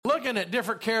looking at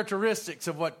different characteristics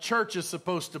of what church is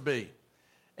supposed to be,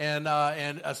 and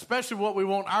especially what we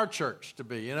want our church to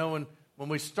be. You know, when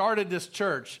we started this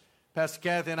church, Pastor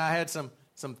Kathy and I had some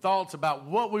thoughts about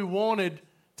what we wanted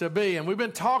to be, and we've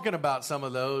been talking about some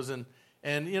of those. And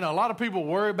you know, a lot of people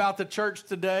worry about the church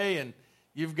today, and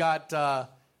you've got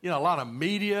you know, a lot of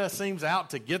media seems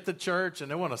out to get the church,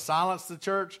 and they want to silence the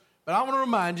church. But I want to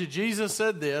remind you, Jesus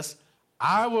said this: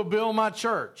 "I will build my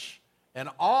church, and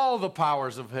all the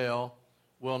powers of hell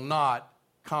will not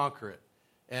conquer it."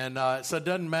 And so it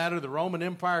doesn't matter. The Roman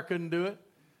Empire couldn't do it.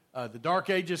 The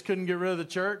Dark Ages couldn't get rid of the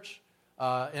church.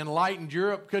 Enlightened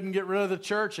Europe couldn't get rid of the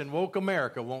church, and woke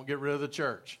America won't get rid of the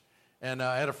church. And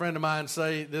I had a friend of mine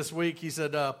say this week, he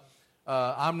said,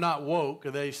 "I'm not woke."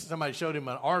 Somebody showed him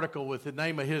an article with the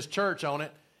name of his church on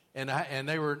it, and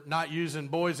they were not using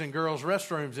boys and girls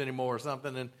restrooms anymore or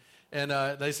something.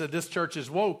 And they said, "This church is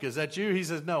woke. Is that you?" He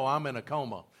says, "No, I'm in a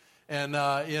coma." And,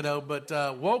 you know, but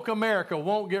woke America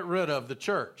won't get rid of the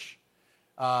church,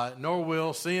 nor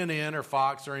will CNN or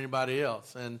Fox or anybody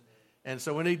else. And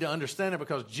so we need to understand it,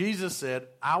 because Jesus said,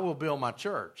 "I will build my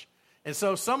church." And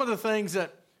so some of the things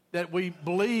that we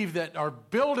believe that are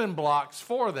building blocks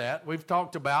for that, we've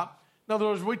talked about. In other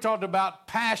words, we talked about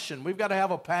passion. We've got to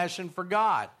have a passion for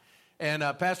God. And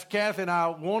Pastor Kathy and I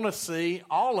want to see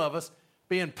all of us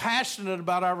being passionate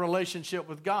about our relationship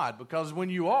with God, because when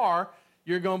you are,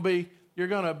 you're going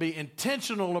to be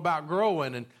intentional about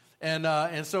growing.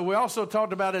 And so we also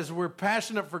talked about, as we're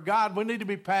passionate for God, we need to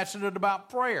be passionate about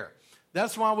prayer.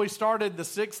 That's why we started the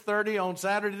 6:30 on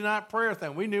Saturday night prayer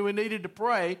thing. We knew we needed to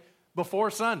pray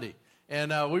before Sunday.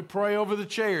 And we pray over the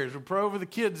chairs. We pray over the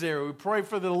kids area. We pray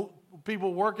for the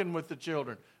people working with the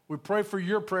children. We pray for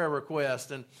your prayer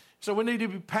request. And so we need to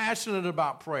be passionate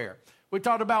about prayer. We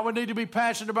talked about we need to be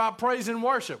passionate about praise and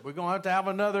worship. We're going to have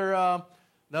another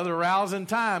rousing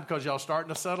time, because y'all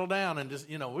starting to settle down, and just,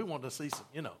 you know, we want to see some,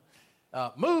 you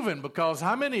know, moving, because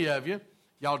how many of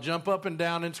y'all jump up and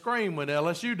down and scream when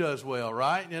LSU does well,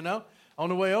 right? You know, on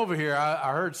the way over here,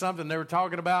 I heard something. They were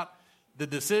talking about the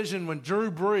decision when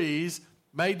Drew Brees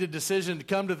made the decision to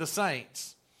come to the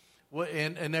Saints.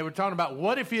 And they were talking about,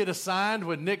 what if he had signed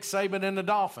with Nick Saban and the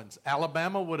Dolphins?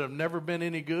 Alabama would have never been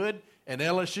any good, and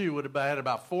LSU would have had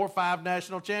about 4 or 5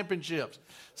 national championships.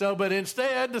 So, but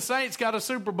instead, the Saints got a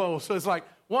Super Bowl. So it's like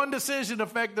one decision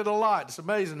affected a lot. It's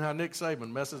amazing how Nick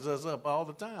Saban messes us up all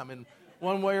the time in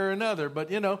one way or another.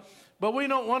 But, you know, but we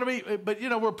don't want to be, but, you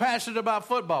know, we're passionate about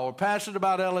football. We're passionate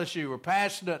about LSU. We're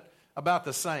passionate about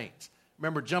the Saints.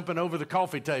 Remember jumping over the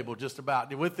coffee table just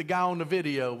about with the guy on the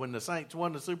video when the Saints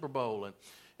won the Super Bowl.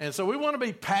 And so we want to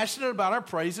be passionate about our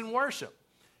praise and worship,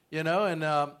 you know. And,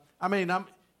 I mean,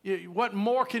 what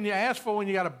more can you ask for when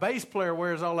you got a bass player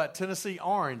wears all that Tennessee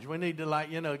orange? We need to,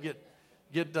 like, you know,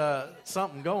 get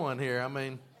something going here. I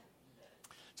mean,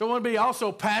 so I want to be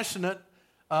also passionate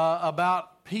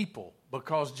about people,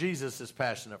 because Jesus is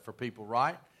passionate for people,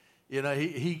 right? You know,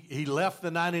 he left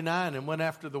the 99 and went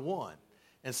after the one.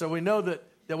 And so we know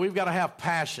that we've got to have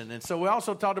passion. And so we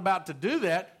also talked about, to do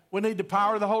that, we need the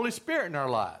power of the Holy Spirit in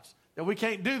our lives. That we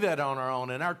can't do that on our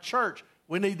own. In our church,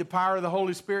 we need the power of the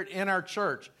Holy Spirit in our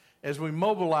church as we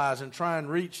mobilize and try and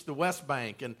reach the West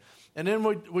Bank. And then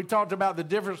we talked about the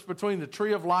difference between the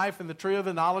tree of life and the tree of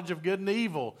the knowledge of good and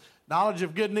evil. Knowledge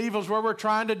of good and evil is where we're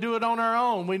trying to do it on our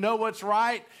own. We know what's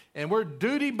right, and we're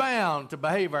duty-bound to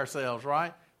behave ourselves,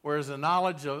 right? Whereas the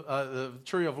knowledge of the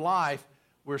tree of life,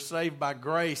 we're saved by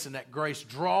grace, and that grace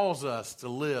draws us to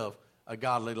live a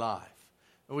godly life.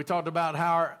 And we talked about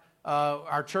how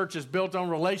our church is built on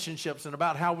relationships, and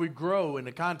about how we grow in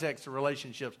the context of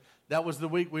relationships. That was the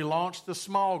week we launched the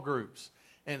small groups.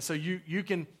 And so you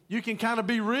can kind of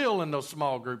be real in those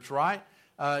small groups, right?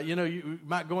 You know, you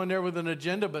might go in there with an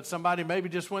agenda, but somebody maybe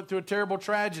just went through a terrible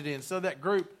tragedy, and so that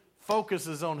group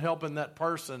focuses on helping that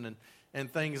person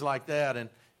and things like that.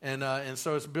 And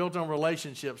so it's built on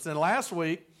relationships. And last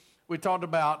week, we talked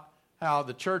about how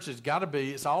the church has got to be,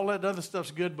 it's all that other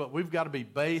stuff's good, but we've got to be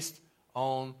based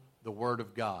on the Word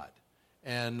of God.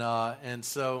 And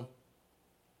so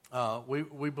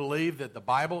we believe that the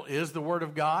Bible is the Word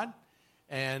of God,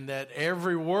 and that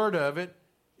every word of it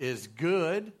is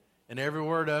good, and every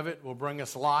word of it will bring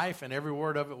us life, and every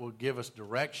word of it will give us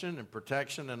direction and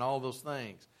protection and all those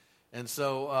things. And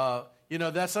so, you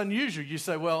know, that's unusual. You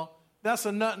say, well, that's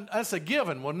a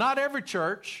given. Well, not every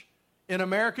church in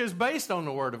America is based on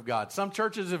the Word of God. Some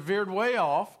churches have veered way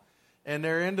off, and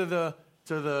they're into the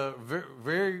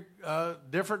very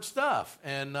different stuff.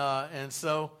 And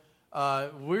so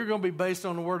we're going to be based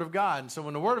on the Word of God. And so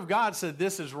when the Word of God said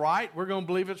this is right, we're going to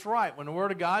believe it's right. When the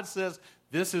Word of God says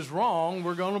this is wrong,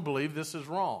 we're going to believe this is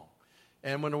wrong.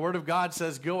 And when the Word of God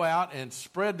says go out and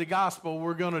spread the gospel,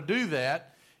 we're going to do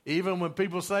that. Even when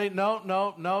people say,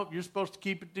 no, you're supposed to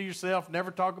keep it to yourself, never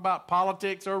talk about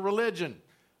politics or religion.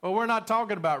 Well, we're not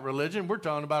talking about religion. We're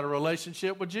talking about a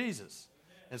relationship with Jesus.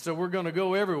 And so we're going to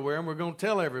go everywhere, and we're going to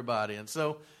tell everybody. And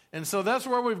so that's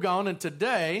where we've gone. And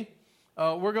today,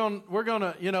 we're going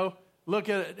to look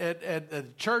at the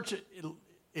church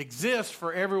exists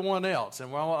for everyone else.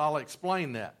 And I'll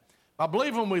explain that. I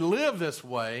believe when we live this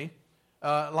way,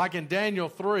 like in Daniel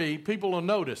 3, people will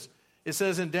notice. It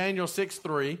says in Daniel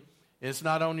 6:3, it's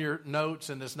not on your notes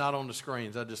and it's not on the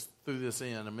screens. I just threw this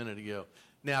in a minute ago.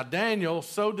 Now, Daniel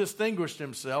so distinguished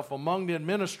himself among the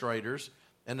administrators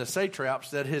and the satraps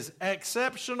that his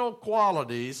exceptional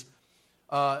qualities,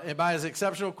 and by his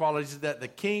exceptional qualities, that the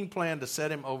king planned to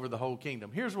set him over the whole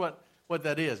kingdom. Here's what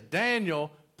that is.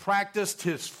 Daniel practiced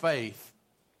his faith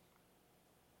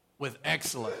with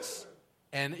excellence.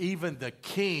 And even the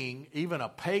king, even a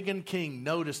pagan king,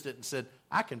 noticed it and said,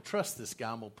 I can trust this guy.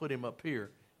 I'm going to put him up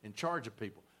here in charge of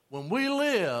people. When we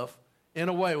live in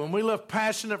a way, when we live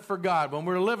passionate for God, when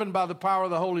we're living by the power of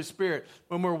the Holy Spirit,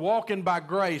 when we're walking by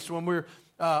grace, when we're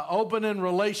open in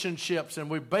relationships and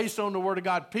we're based on the Word of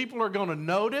God, people are going to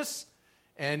notice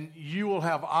and you will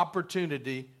have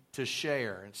opportunity to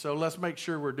share. And so let's make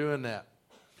sure we're doing that.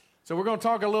 So we're going to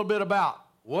talk a little bit about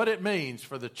what it means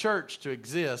for the church to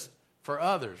exist for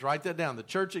others. Write that down. The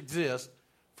church exists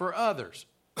for others.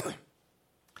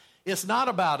 It's not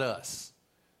about us.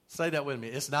 Say that with me.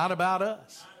 It's not about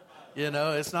us.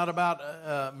 It's not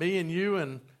about me and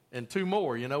you and two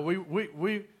more. We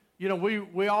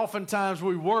oftentimes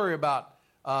we worry about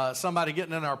somebody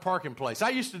getting in our parking place. I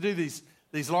used to do these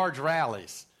large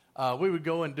rallies. We would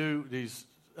go and do these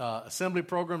assembly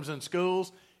programs in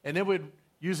schools, and then we'd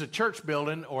use a church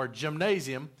building or a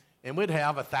gymnasium, and we'd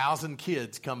have 1,000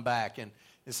 kids come back. And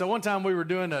so one time we were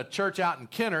doing a church out in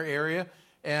Kenner area,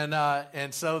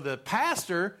 and so the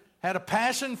pastor had a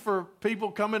passion for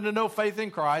people coming to know faith in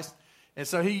Christ, and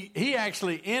so he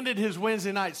actually ended his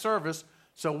Wednesday night service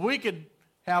so we could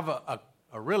have a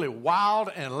really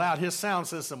wild and loud. His sound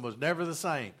system was never the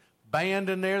same. Band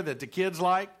in there that the kids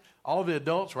liked. All the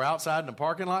adults were outside in the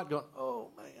parking lot going, oh,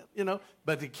 man,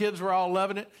 but the kids were all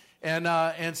loving it.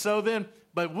 And so then,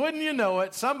 but wouldn't you know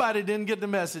it, somebody didn't get the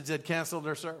message. They'd canceled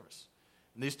their service.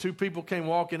 And these two people came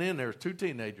walking in. There were two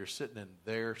teenagers sitting in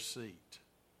their seat.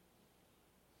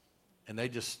 And they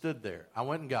just stood there. I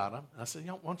went and got them. I said,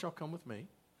 why don't y'all come with me?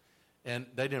 And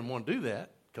they didn't want to do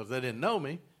that because they didn't know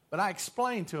me. But I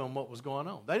explained to them what was going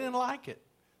on. They didn't like it.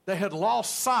 They had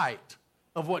lost sight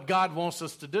of what God wants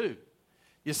us to do.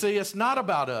 You see, it's not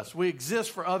about us. We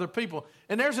exist for other people.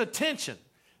 And there's a tension.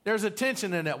 There's a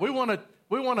tension in that. We want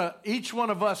to each one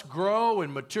of us grow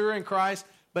and mature in Christ,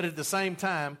 but at the same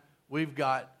time, we've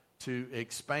got to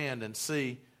expand and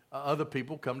see other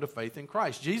people come to faith in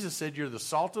Christ. Jesus said, you're the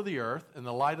salt of the earth and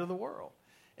the light of the world.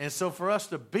 And so for us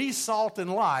to be salt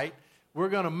and light, we're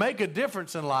going to make a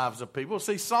difference in lives of people.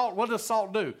 See, salt, what does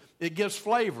salt do? It gives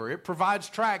flavor. It provides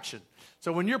traction.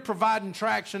 So when you're providing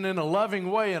traction in a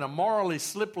loving way, in a morally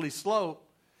slippery slope,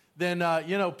 then,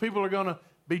 people are going to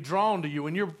be drawn to you.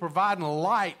 When you're providing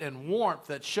light and warmth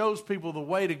that shows people the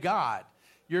way to God,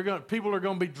 people are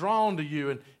going to be drawn to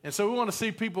you. And so we want to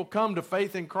see people come to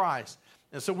faith in Christ.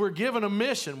 And so we're given a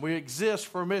mission. We exist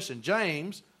for a mission.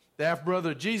 James, the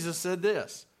half-brother of Jesus, said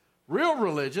this: real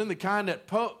religion, the kind that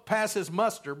passes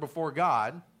muster before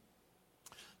God,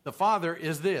 the Father,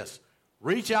 is this: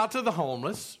 reach out to the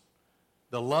homeless,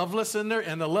 the loveless in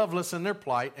their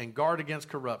plight, and guard against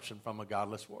corruption from a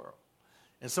godless world.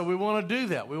 And so we want to do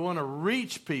that. We want to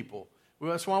reach people.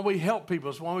 That's why we help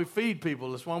people. That's why we feed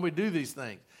people. That's why we do these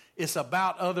things. It's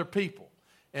about other people.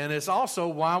 And it's also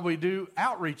why we do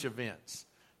outreach events.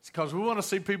 It's because we want to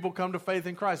see people come to faith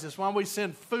in Christ. It's why we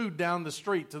send food down the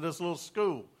street to this little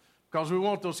school, because we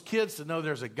want those kids to know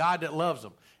there's a God that loves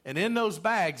them. And in those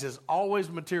bags is always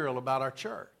material about our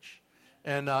church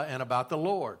and about the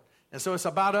Lord. And so it's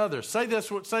about others. Say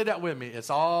that with me. It's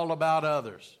all about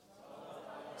others.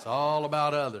 It's all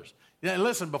about others. Yeah,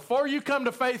 listen, before you come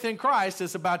to faith in Christ,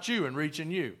 it's about you and reaching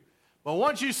you. But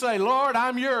once you say, Lord,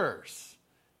 I'm yours,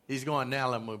 he's going,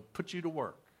 now I'm going to put you to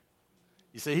work.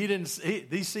 You see,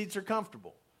 these seats are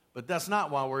comfortable, but that's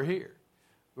not why we're here.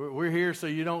 We're here so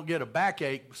you don't get a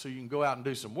backache, so you can go out and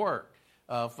do some work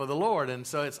for the Lord. And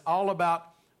so it's all about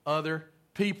other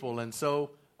people. And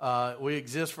so we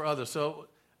exist for others. So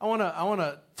I want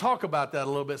to talk about that a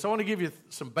little bit. So I want to give you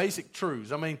some basic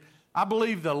truths. I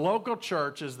believe the local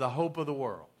church is the hope of the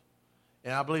world.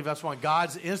 And I believe that's why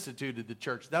God's instituted the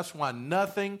church. That's why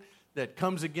nothing that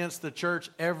comes against the church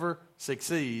ever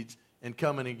succeeds in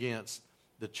coming against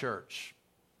the church.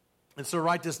 And so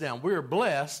write this down. We are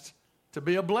blessed to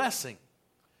be a blessing.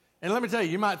 And let me tell you,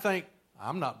 you might think,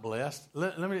 I'm not blessed.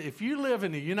 If you live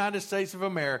in the United States of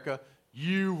America,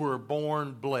 you were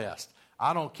born blessed.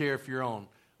 I don't care if you're on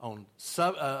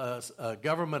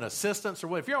government assistance or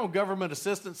what. If you're on government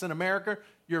assistance in America,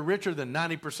 you're richer than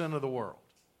 90% of the world.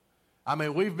 I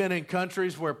mean, we've been in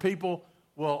countries where people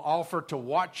will offer to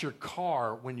watch your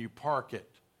car when you park it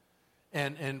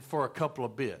and for a couple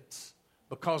of bits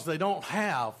because they don't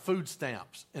have food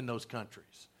stamps in those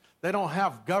countries. They don't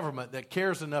have government that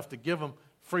cares enough to give them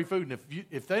free food. And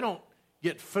if they don't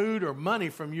get food or money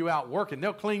from you out working,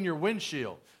 they'll clean your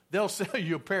windshield. They'll sell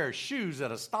you a pair of shoes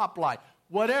at a stoplight,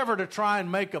 whatever to try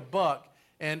and make a buck.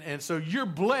 And so you're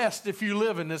blessed if you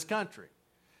live in this country.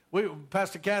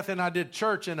 Pastor Kathy and I did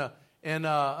church in a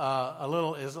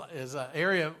little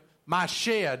area. My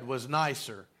shed was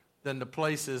nicer than the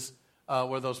places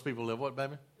where those people live. What,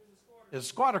 baby? It's a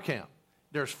squatter camp.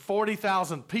 There's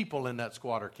 40,000 people in that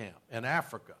squatter camp in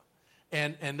Africa.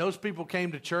 And those people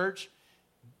came to church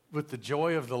with the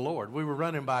joy of the Lord. We were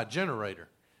running by a generator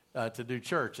to do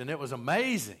church, and it was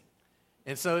amazing.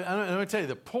 And so let me tell you,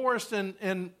 the poorest on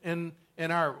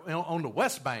the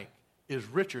West Bank is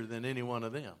richer than any one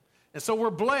of them. And so we're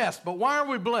blessed. But why are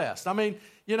we blessed? I mean,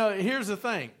 here's the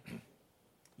thing.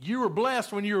 You were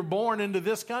blessed when you were born into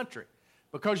this country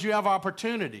because you have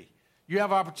opportunity. You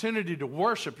have opportunity to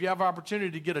worship. You have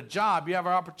opportunity to get a job. You have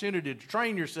an opportunity to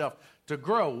train yourself, to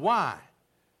grow. Why?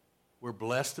 We're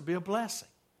blessed to be a blessing.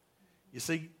 You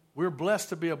see, we're blessed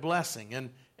to be a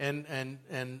blessing.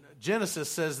 And Genesis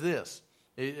says this.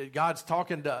 God's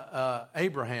talking to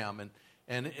Abraham,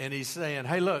 and he's saying,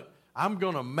 hey, look, I'm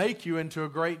going to make you into a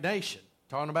great nation.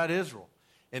 Talking about Israel.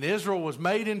 And Israel was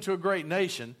made into a great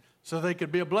nation so they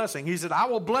could be a blessing. He said, I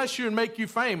will bless you and make you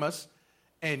famous,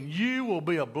 and you will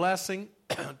be a blessing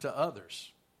to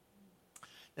others.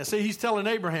 And see, he's telling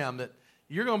Abraham that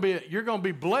you're going to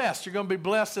be blessed. You're going to be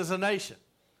blessed as a nation.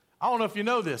 I don't know if you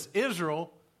know this.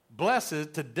 Israel blesses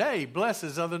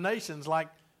other nations like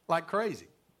crazy.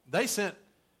 They sent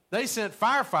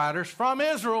firefighters from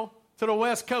Israel to the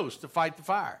West Coast to fight the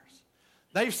fires.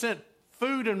 They've sent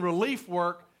food and relief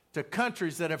work to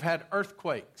countries that have had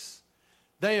earthquakes.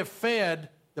 They have fed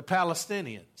the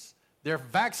Palestinians. They're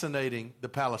vaccinating the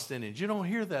Palestinians. You don't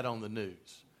hear that on the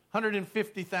news.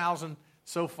 150,000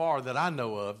 so far that I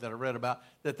know of, that I read about,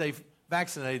 that they've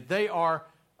vaccinated. They are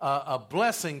a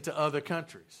blessing to other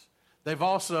countries. They've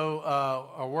also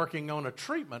are working on a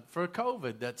treatment for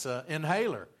COVID that's an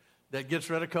inhaler that gets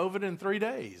rid of COVID in 3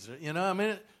 days.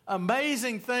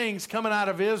 Amazing things coming out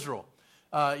of Israel.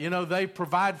 They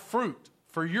provide fruit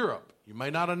for Europe. You may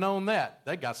not have known that.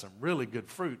 They got some really good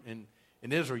fruit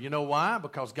in Israel. You know why?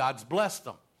 Because God's blessed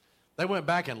them. They went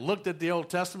back and looked at the Old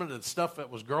Testament and stuff that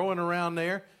was growing around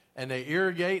there, and they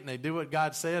irrigate and they do what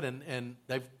God said, and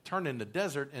they've turned in the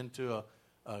desert into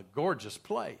a gorgeous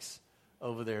place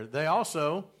over there. They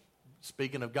also,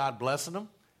 speaking of God blessing them,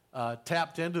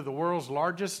 tapped into the world's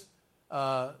largest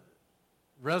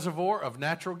reservoir of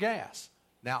natural gas.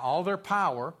 Now, all their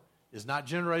power is not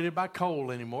generated by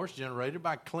coal anymore. It's generated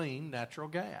by clean natural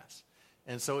gas.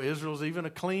 And so Israel's even a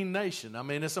clean nation. I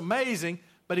mean, it's amazing,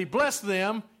 but he blessed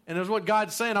them, and it's what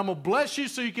God's saying. I'm going to bless you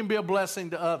so you can be a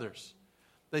blessing to others.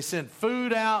 They send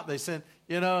food out. They send,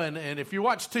 and if you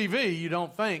watch TV, you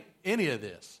don't think any of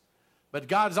this. But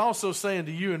God's also saying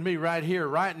to you and me right here,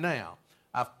 right now,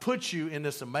 I've put you in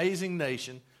this amazing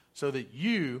nation so that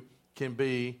you can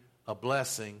be a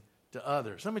blessing to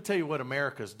others. Let me tell you what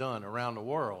America's done around the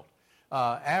world.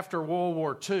 After World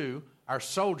War II, our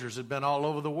soldiers had been all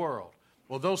over the world.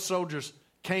 Well, those soldiers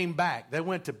came back. They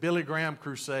went to Billy Graham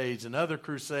crusades and other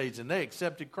crusades, and they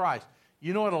accepted Christ.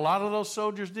 You know what a lot of those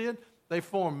soldiers did? They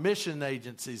formed mission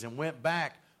agencies and went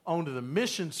back onto the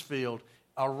missions field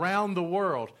around the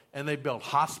world, and they built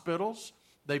hospitals.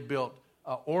 They built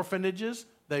orphanages.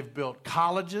 They've built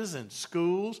colleges and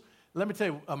schools. Let me tell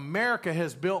you, America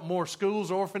has built more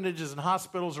schools, orphanages, and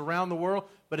hospitals around the world,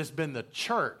 but it's been the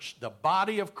church, the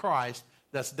body of Christ,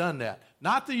 that's done that.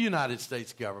 Not the United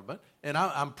States government, and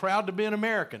I'm proud to be an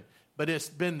American, but it's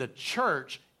been the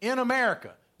church in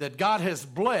America that God has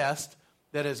blessed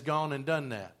that has gone and done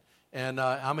that. And,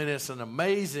 it's an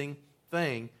amazing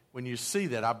thing when you see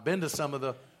that. I've been to some of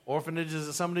the orphanages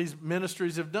that some of these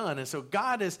ministries have done. And so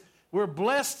we're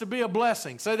blessed to be a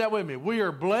blessing. Say that with me. We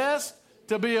are blessed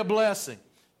to be a blessing.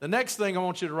 The next thing I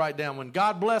want you to write down, when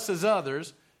God blesses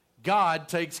others, God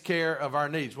takes care of our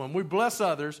needs. When we bless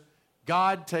others,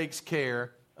 God takes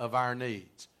care of our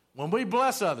needs. When we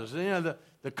bless others,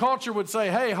 the culture would say,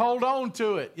 hey, hold on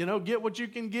to it. Get what you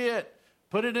can get.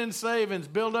 Put it in savings.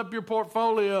 Build up your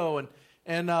portfolio.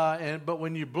 But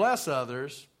when you bless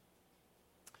others,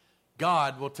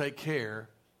 God will take care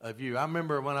of you. I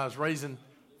remember when I was raising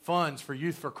funds for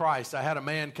Youth for Christ, I had a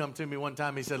man come to me one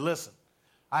time. He said, listen,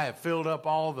 I have filled up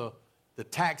all the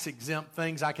tax-exempt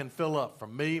things I can fill up for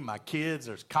me, my kids.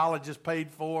 There's colleges paid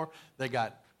for. They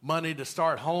got money to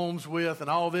start homes with and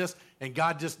all this. And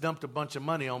God just dumped a bunch of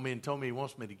money on me and told me he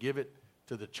wants me to give it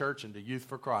to the church and to Youth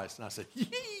for Christ. And I said,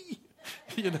 yee!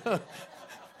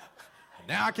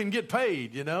 Now I can get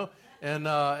paid, And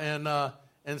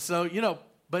so,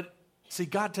 but see,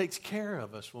 God takes care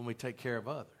of us when we take care of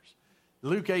others.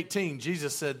 Luke 18,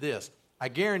 Jesus said this, I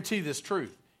guarantee this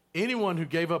truth. Anyone who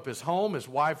gave up his home, his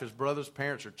wife, his brothers,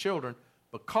 parents, or children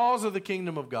because of the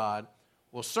kingdom of God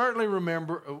will certainly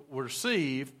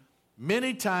receive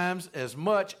many times as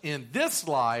much in this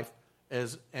life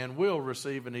and will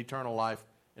receive an eternal life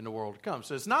in the world to come.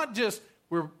 So it's not just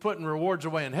we're putting rewards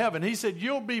away in heaven. He said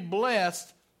you'll be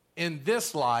blessed in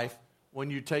this life when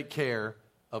you take care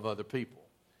of other people.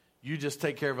 You just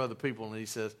take care of other people, and he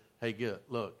says, hey, good,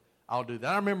 look, I'll do that.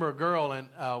 I remember a girl, and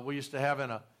we used to have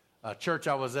in a church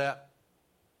I was at,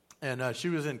 and she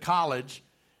was in college,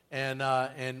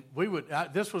 and we would.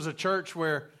 This was a church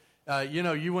where,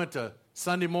 you went to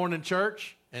Sunday morning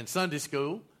church and Sunday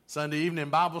school, Sunday evening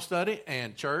Bible study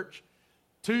and church,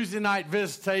 Tuesday night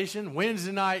visitation,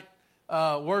 Wednesday night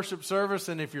worship service,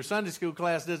 and if your Sunday school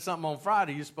class did something on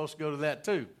Friday, you're supposed to go to that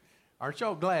too. Aren't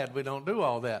y'all glad we don't do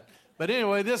all that? But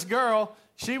anyway, this girl,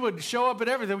 she would show up at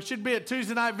everything. She'd be at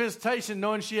Tuesday night visitation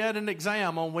knowing she had an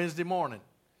exam on Wednesday morning.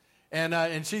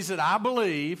 And she said, I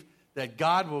believe that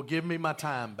God will give me my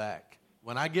time back.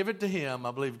 When I give it to him,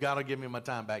 I believe God will give me my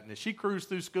time back. Now, she cruised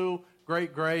through school,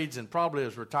 great grades, and probably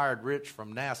is retired rich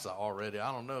from NASA already.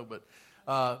 I don't know. But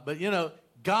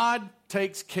God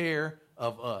takes care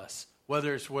of us,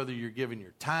 whether you're giving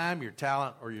your time, your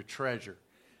talent, or your treasure.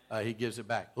 He gives it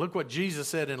back. Look what Jesus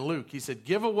said in Luke. He said,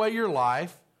 give away your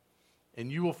life, and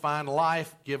you will find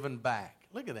life given back.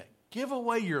 Look at that. Give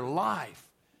away your life,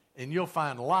 and you'll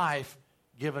find life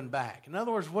given back. In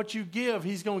other words, what you give,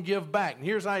 he's going to give back. And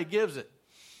here's how he gives it.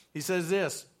 He says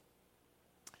this.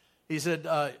 He said,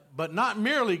 but not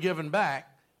merely given back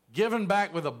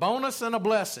with a bonus and a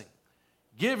blessing.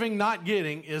 Giving, not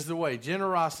getting, is the way.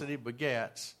 Generosity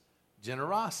begets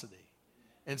generosity.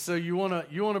 And so you want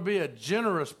to be a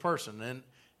generous person.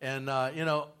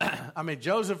 And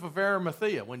Joseph of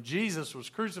Arimathea, when Jesus was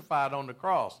crucified on the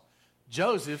cross,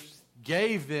 Joseph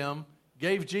gave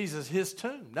Jesus his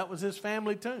tomb. That was his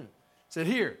family tomb. Said,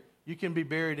 here, you can be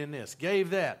buried in this.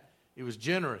 Gave that. He was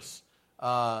generous.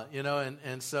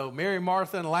 And so Mary,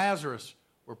 Martha, and Lazarus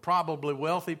were probably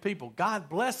wealthy people. God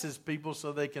blesses people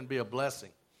so they can be a blessing.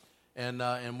 And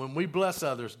when we bless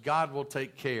others, God will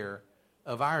take care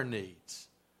of our needs.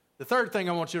 The third thing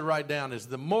I want you to write down is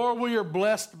the more we are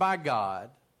blessed by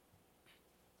God,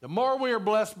 the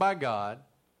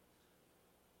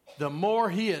more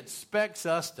he expects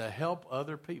us to help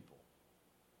other people.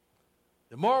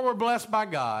 The more we're blessed by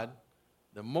God,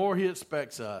 the more he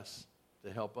expects us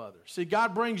to help others. See,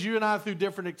 God brings you and I through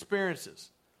different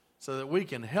experiences so that we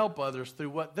can help others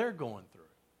through what they're going through.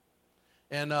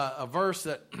 And a verse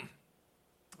that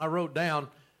I wrote down,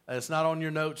 it's not on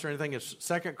your notes or anything, it's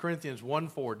 2 Corinthians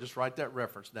 1:4. Just write that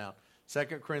reference down. 2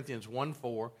 Corinthians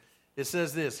 1:4. It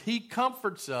says this, he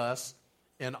comforts us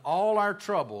in all our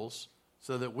troubles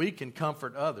so that we can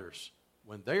comfort others.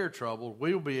 When they are troubled,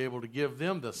 we will be able to give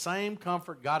them the same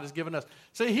comfort God has given us.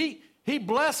 See, he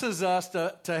blesses us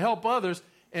to help others,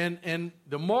 and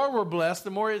the more we're blessed,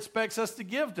 the more he expects us to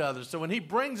give to others. So when he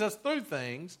brings us through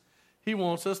things, he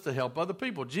wants us to help other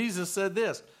people. Jesus said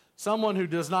this, someone who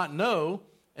does not know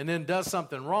and then does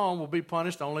something wrong will be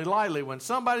punished only lightly. When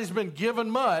somebody's been given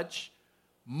much,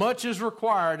 much is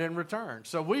required in return.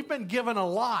 So we've been given a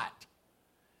lot,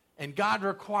 and God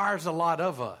requires a lot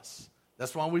of us.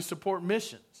 That's why we support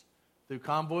missions through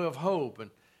Convoy of Hope,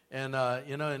 and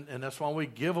that's why we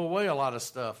give away a lot of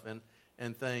stuff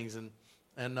and things.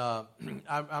 And I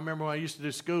remember when I used to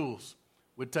do schools,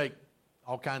 we'd take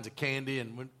all kinds of candy,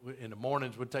 and in the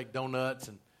mornings we'd take donuts.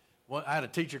 And I had a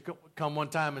teacher come one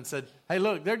time and said, "Hey,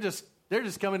 look, they're just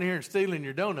coming here and stealing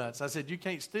your donuts." I said, "You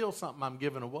can't steal something I'm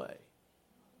giving away."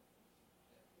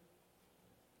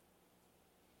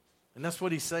 And that's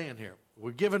what he's saying here.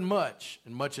 We're given much,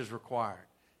 and much is required.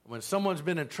 And when someone's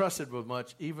been entrusted with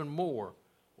much, even more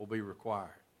will be required.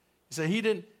 He said he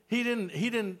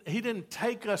didn't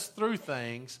take us through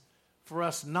things for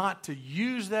us not to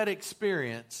use that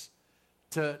experience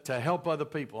to help other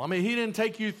people. I mean, he didn't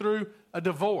take you through a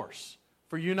divorce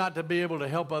for you not to be able to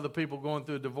help other people going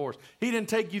through a divorce. He didn't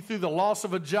take you through the loss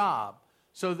of a job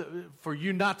for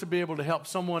you not to be able to help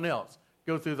someone else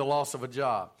go through the loss of a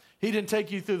job. He didn't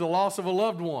take you through the loss of a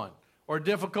loved one or a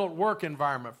difficult work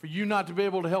environment for you not to be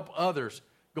able to help others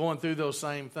going through those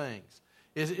same things.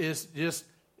 It's just,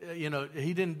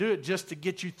 He didn't do it just to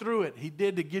get you through it. He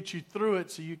did to get you through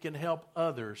it so you can help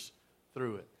others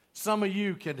through it. Some of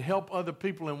you can help other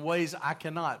people in ways I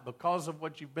cannot because of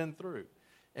what you've been through.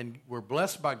 And we're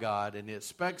blessed by God, and He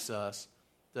expects us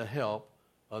to help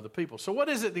other people. So what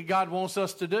is it that God wants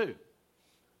us to do?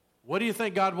 What do you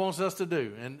think God wants us to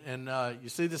do? And you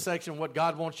see the section, what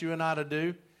God wants you and I to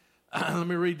do? Let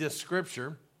me read this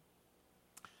scripture.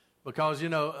 Because,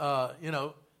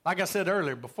 like I said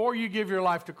earlier, before you give your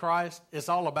life to Christ, it's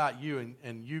all about you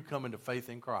and you coming to faith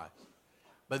in Christ.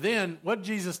 But then, what did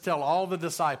Jesus tell all the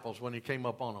disciples when He came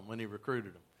up on them, when He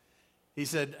recruited them? He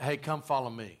said, hey, come follow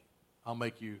me. I'll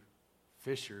make you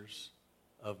fishers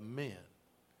of men.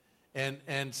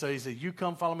 And so He said, you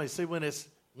come follow me. See,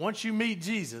 once you meet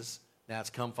Jesus, now it's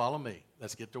come follow me.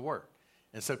 Let's get to work.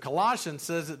 And so Colossians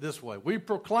says it this way. We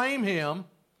proclaim Him,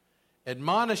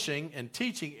 admonishing and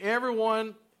teaching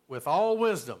everyone with all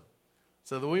wisdom,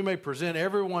 so that we may present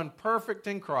everyone perfect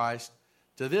in Christ.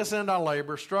 To this end I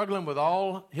labor, struggling with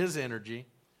all His energy,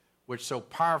 which so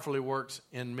powerfully works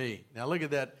in me. Now look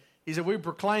at that. He said we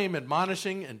proclaim,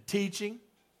 admonishing and teaching.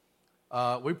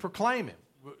 We proclaim Him.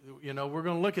 We're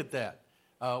going to look at that.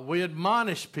 We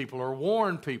admonish people or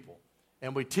warn people,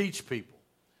 and we teach people,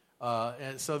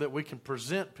 and so that we can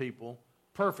present people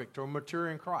perfect or mature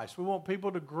in Christ. We want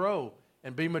people to grow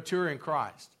and be mature in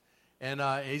Christ. And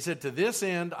he said, to this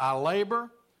end, I labor,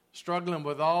 struggling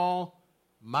with all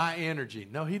my energy.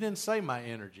 No, he didn't say my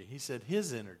energy. He said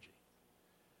his energy.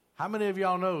 How many of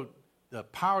y'all know the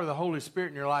power of the Holy Spirit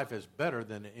in your life is better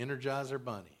than the Energizer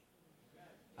Bunny?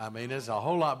 I mean, it's a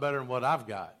whole lot better than what I've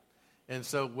got. And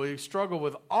so we struggle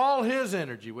with all his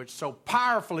energy, which so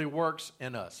powerfully works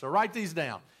in us. So write these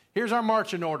down. Here's our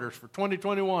marching orders for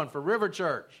 2021 for River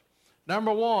Church.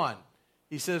 Number 1,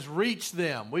 he says, reach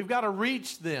them. We've got to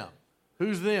reach them.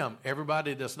 Who's them?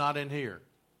 Everybody that's not in here.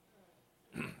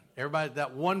 Everybody,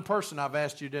 that one person I've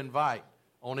asked you to invite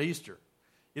on Easter.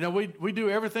 We do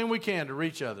everything we can to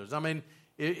reach others. I mean,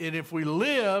 and if we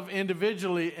live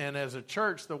individually and as a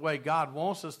church the way God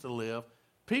wants us to live,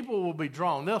 people will be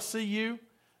drawn. They'll see you.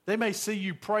 They may see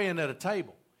you praying at a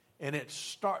table, and it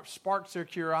sparks their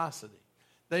curiosity.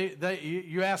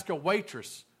 You ask a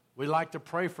waitress, we like to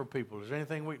pray for people. Is there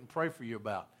anything we can pray for you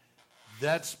about?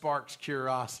 That sparks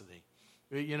curiosity.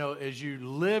 As you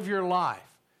live your life,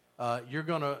 God's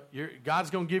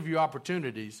going to give you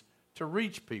opportunities to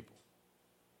reach people.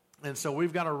 And so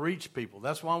we've got to reach people.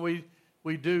 That's why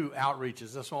we do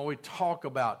outreaches. That's why we talk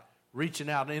about reaching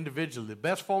out individually. The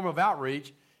best form of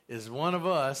outreach is one of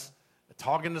us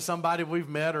talking to somebody we've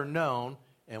met or known,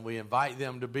 and we invite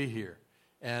them to be here.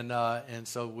 And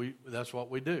so that's what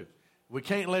we do. We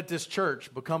can't let this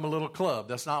church become a little club.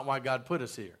 That's not why God put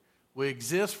us here. We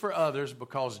exist for others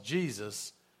because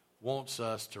Jesus wants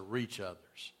us to reach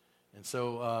others. And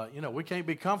so, we can't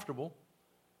be comfortable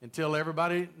until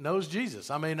everybody knows Jesus.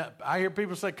 I mean, I hear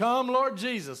people say, come, Lord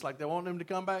Jesus, like they want him to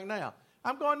come back now.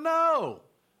 I'm going, no.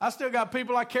 I still got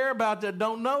people I care about that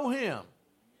don't know him.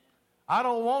 I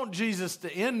don't want Jesus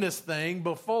to end this thing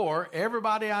before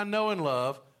everybody I know and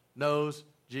love knows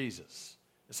Jesus.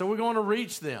 So we're going to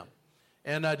reach them.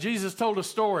 And Jesus told a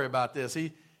story about this.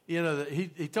 He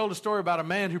told a story about a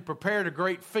man who prepared a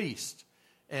great feast.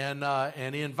 And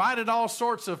he invited all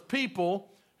sorts of people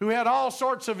who had all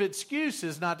sorts of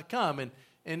excuses not to come.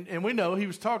 And we know he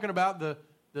was talking about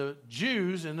the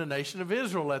Jews in the nation of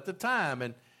Israel at the time.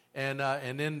 And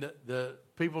then the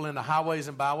people in the highways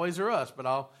and byways are us.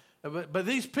 But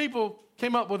these people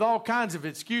came up with all kinds of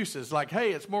excuses, like,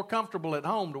 hey, it's more comfortable at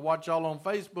home to watch y'all on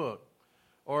Facebook.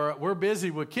 Or we're busy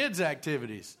with kids'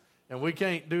 activities, and we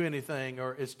can't do anything.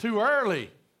 Or it's too early,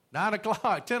 9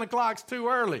 o'clock, 10 o'clock's too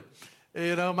early.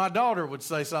 My daughter would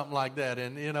say something like that,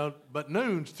 and, but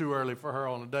noon's too early for her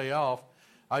on a day off.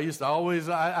 I used to always,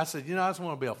 I said, I just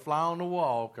want to be a fly on the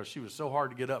wall because she was so hard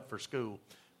to get up for school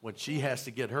when she has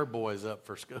to get her boys up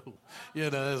for school.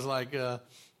 It's like,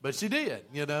 but she did,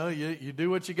 you do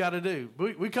what you got to do.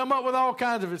 We come up with all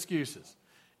kinds of excuses,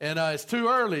 and it's too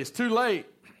early, it's too late.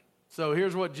 So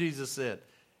here's what Jesus said.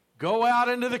 Go out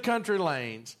into the country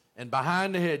lanes and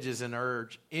behind the hedges and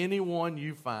urge anyone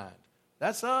you find.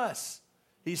 That's us.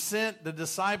 He sent the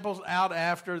disciples out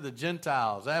after the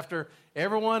Gentiles, after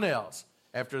everyone else,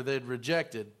 after they'd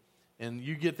rejected, and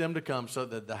you get them to come so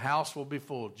that the house will be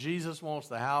full. Jesus wants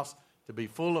the house to be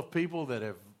full of people that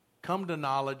have come to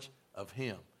knowledge of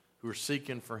him, who are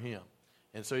seeking for him.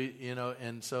 And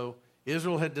so,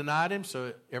 Israel had denied him,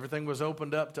 so everything was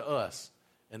opened up to us.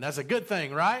 And that's a good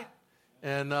thing, right?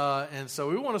 And so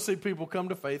we want to see people come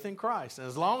to faith in Christ. And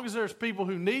as long as there's people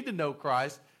who need to know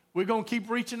Christ, we're going to keep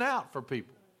reaching out for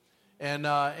people.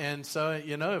 And so,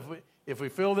 if we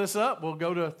fill this up, we'll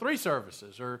go to 3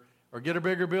 services or get a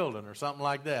bigger building or something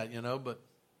like that,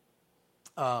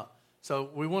 But so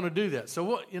we want to do that.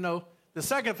 So the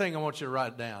second thing I want you to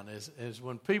write down is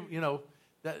when people,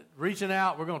 that reaching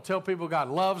out, we're going to tell people God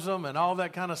loves them and all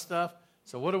that kind of stuff.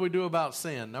 So what do we do about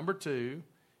sin? Number 2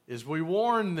 is we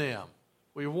warn them.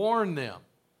 We warn them.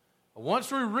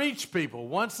 Once we reach people,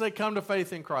 once they come to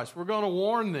faith in Christ, we're going to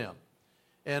warn them.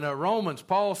 In Romans,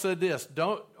 Paul said this,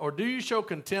 do you show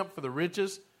contempt for the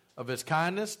riches of his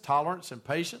kindness, tolerance, and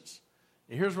patience?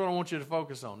 And here's what I want you to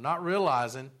focus on, not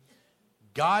realizing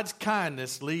God's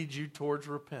kindness leads you towards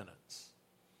repentance.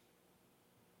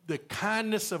 The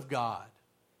kindness of God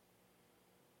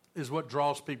is what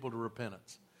draws people to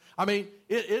repentance. I mean,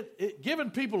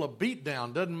 giving people a beat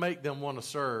down doesn't make them want to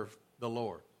serve the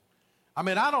Lord. I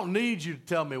mean, I don't need you to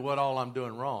tell me what all I'm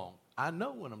doing wrong. I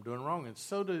know when I'm doing wrong, and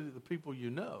so do the people you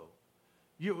know.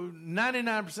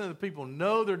 99% of the people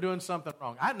know they're doing something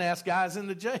wrong. I can ask guys in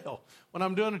the jail when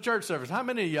I'm doing a church service, how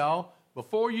many of y'all,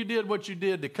 before you did what you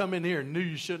did to come in here, knew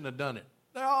you shouldn't have done it?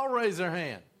 They all raise their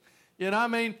hand. You know what I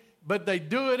mean? But they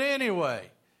do it anyway.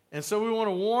 And so we want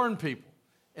to warn people.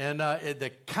 And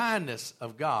the kindness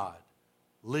of God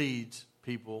leads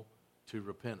people to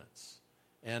repentance.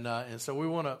 And so we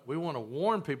want to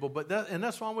warn people, and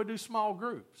that's why we do small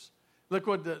groups. Look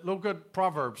what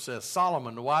Proverbs says.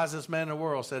 Solomon, the wisest man in the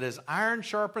world, said, "As iron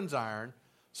sharpens iron,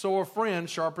 so a friend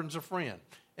sharpens a friend."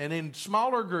 And in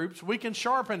smaller groups, we can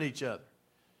sharpen each other.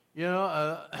 In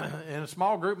a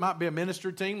small group, might be a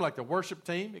ministry team like the worship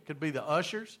team. It could be the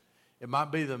ushers. It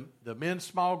might be the men's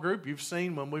small group. You've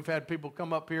seen when we've had people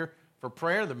come up here for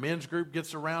prayer, the men's group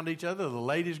gets around each other, the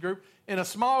ladies' group. In a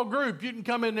small group, you can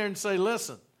come in there and say,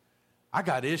 "Listen, I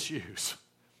got issues.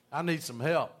 I need some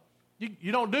help."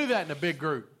 You don't do that in a big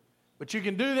group, but you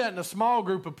can do that in a small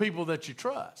group of people that you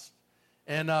trust.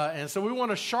 And so we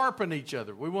want to sharpen each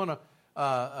other. We want to,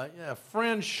 a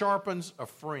friend sharpens a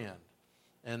friend,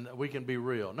 and we can be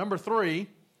real. Number 3,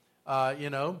 we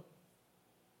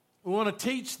want to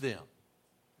teach them.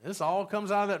 This all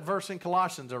comes out of that verse in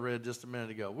Colossians I read just a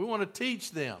minute ago. We want to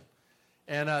teach them,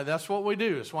 and that's what we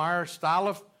do. It's why our style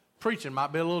of preaching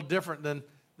might be a little different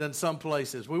than some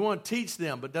places. We want to teach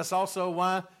them, but that's also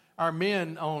why our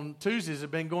men on Tuesdays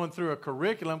have been going through a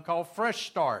curriculum called Fresh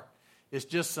Start. It's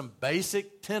just some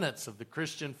basic tenets of the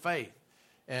Christian faith.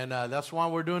 And that's why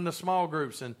we're doing the small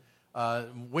groups. And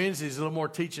Wednesdays a little more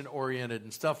teaching-oriented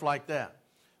and stuff like that.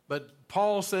 But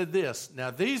Paul said this,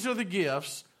 "Now these are the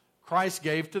gifts Christ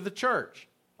gave to the church: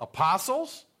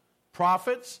 apostles,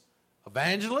 prophets,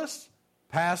 evangelists,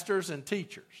 pastors, and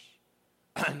teachers."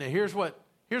 Now here's what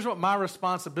my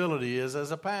responsibility is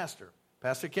as a pastor.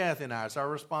 Pastor Kathy and I, it's our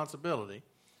responsibility,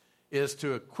 is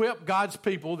to equip God's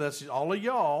people, that's all of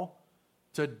y'all,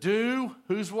 to do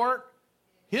whose work?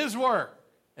 His work,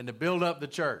 and to build up the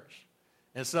church.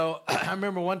 And so I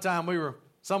remember one time we were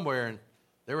somewhere, and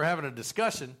they were having a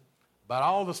discussion about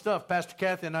all the stuff Pastor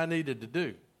Kathy and I needed to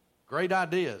do. Great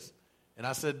ideas. And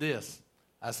I said this.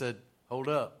 I said, "Hold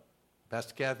up.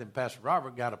 Pastor Kathy and Pastor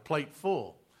Robert got a plate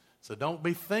full. So don't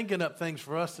be thinking up things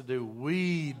for us to do.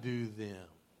 We do them.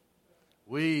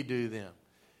 We do them."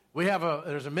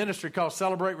 There's a ministry called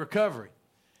Celebrate Recovery.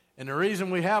 And the reason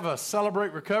we have a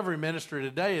Celebrate Recovery ministry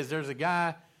today is there's a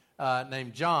guy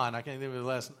named John, I can't think of his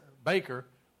last name, Baker,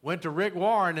 went to Rick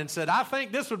Warren and said, "I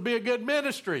think this would be a good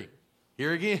ministry."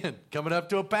 Here again, coming up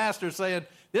to a pastor saying,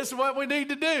 "This is what we need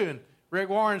to do." And Rick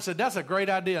Warren said, "That's a great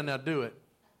idea, now do it."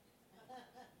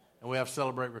 And we have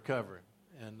Celebrate Recovery.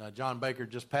 And John Baker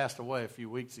just passed away a few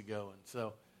weeks ago, and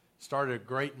so started a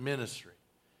great ministry.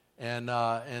 And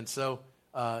so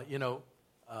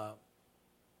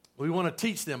we want to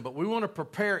teach them, but we want to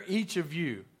prepare each of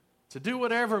you to do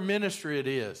whatever ministry it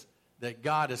is that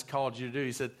God has called you to do.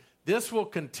 He said, "This will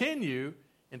continue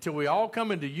until we all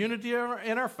come into unity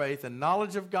in our faith and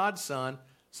knowledge of God's Son,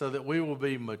 so that we will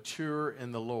be mature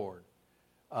in the Lord."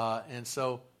 And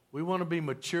so we want to be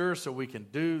mature so we can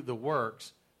do the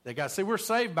works that God. See, we're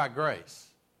saved by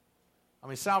grace. I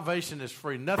mean, salvation is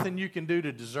free. Nothing you can do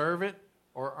to deserve it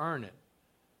or earn it.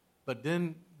 But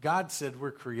then God said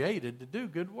we're created to do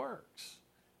good works.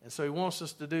 And so he wants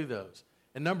us to do those.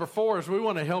 And number 4 is we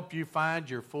want to help you find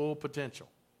your full potential.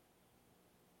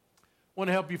 We want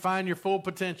to help you find your full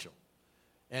potential.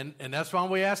 And that's why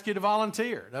we ask you to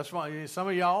volunteer. That's why some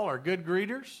of y'all are good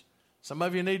greeters. Some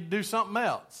of you need to do something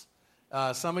else.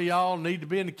 Some of y'all need to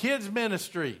be in the kids'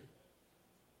 ministry.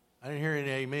 I didn't hear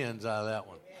any amens out of that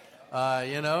one.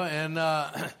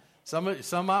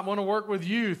 Some might want to work with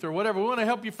youth or whatever. We want to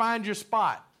help you find your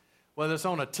spot, whether it's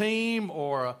on a team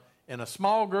or in a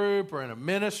small group or in a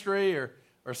ministry or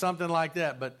something like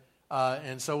that. But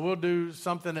and so we'll do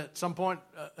something at some point,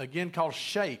 again, called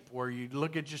Shape, where you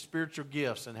look at your spiritual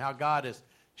gifts and how God has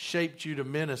shaped you to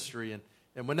ministry.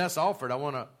 And when that's offered, I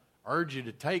want to urge you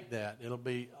to take that. It'll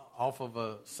be off of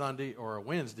a Sunday or a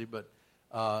Wednesday, but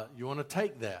you want to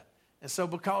take that. And so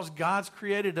because God's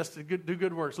created us to do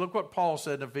good works, look what Paul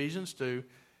said in Ephesians 2.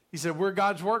 He said, we're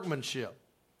God's workmanship.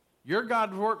 You're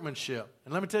God's workmanship.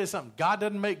 And let me tell you something. God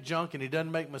doesn't make junk and he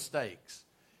doesn't make mistakes.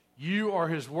 You are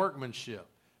his workmanship.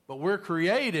 But we're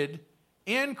created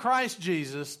in Christ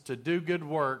Jesus to do good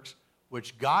works,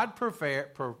 which God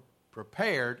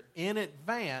prepared in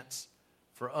advance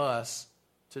for us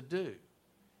to do.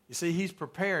 You see, he's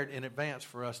prepared in advance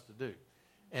for us to do.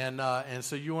 And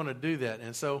so you want to do that.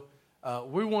 And so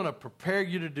we want to prepare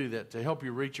you to do that, to help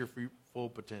you reach your full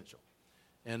potential.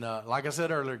 And like I said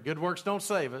earlier, good works don't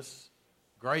save us.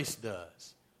 Grace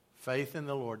does. Faith in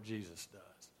the Lord Jesus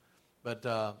does.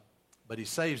 But he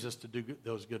saves us to do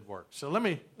those good works. So let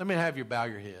me have you bow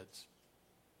your heads.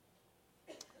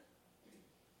 I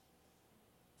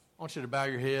want you to bow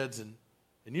your heads, and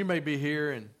you may be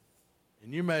here, and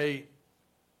you may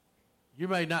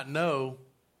not know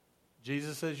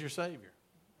Jesus as your Savior.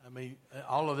 I mean,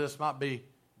 all of this might be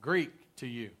Greek to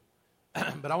you.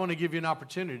 But I want to give you an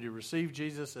opportunity to receive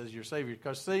Jesus as your Savior.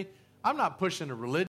 Because, see, I'm not pushing a religion.